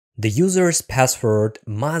The user's password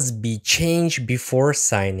must be changed before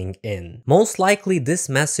signing in. Most likely this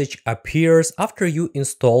message appears after you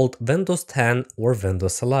installed Windows 10 or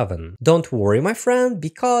Windows 11. Don't worry my friend,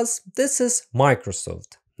 because this is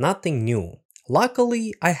Microsoft, nothing new.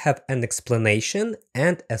 Luckily, I have an explanation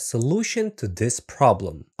and a solution to this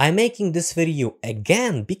problem. I'm making this video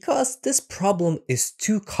again because this problem is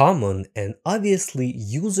too common and obviously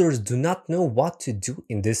users do not know what to do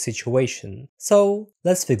in this situation. So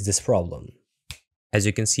let's fix this problem. As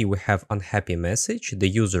you can see, we have unhappy message. The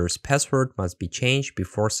user's password must be changed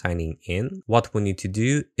before signing in. What we need to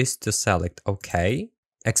do is to select OK.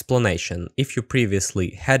 Explanation: if you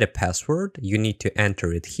previously had a password, you need to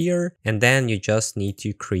enter it here and then you just need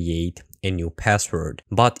to create a new password.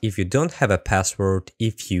 But if you don't have a password,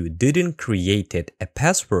 if you didn't create a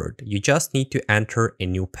password, you just need to enter a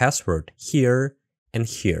new password here and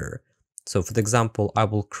here. So for example, I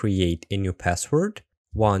will create a new password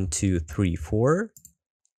 1234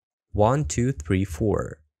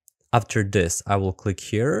 1234. After this, I will click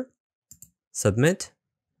here, submit.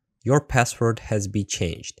 Your password has been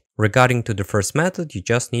changed. Regarding to the first method, you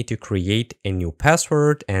just need to create a new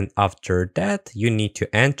password, and after that you need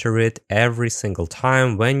to enter it every single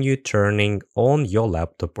time when you're turning on your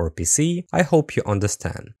laptop or PC. I hope you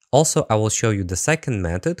understand. Also, I will show you the second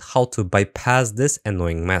method, how to bypass this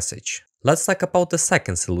annoying message. Let's talk about the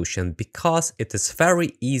second solution because it is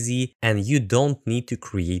very easy and you don't need to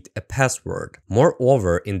create a password.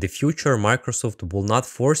 Moreover, in the future, Microsoft will not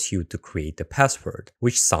force you to create a password,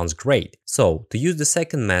 which sounds great. So to use the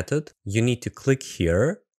second method, you need to click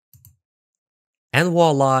here and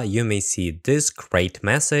voila, you may see this great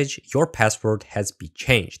message, your password has been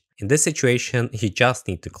changed. In this situation, you just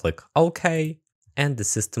need to click OK and the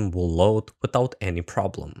system will load without any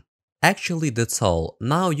problem. Actually, that's all.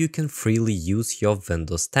 Now you can freely use your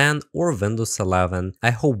Windows 10 or Windows 11. I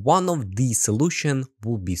hope one of these solutions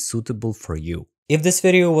will be suitable for you. If this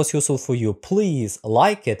video was useful for you, please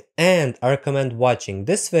like it, and I recommend watching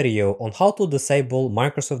this video on how to disable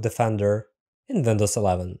Microsoft Defender in Windows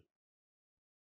 11.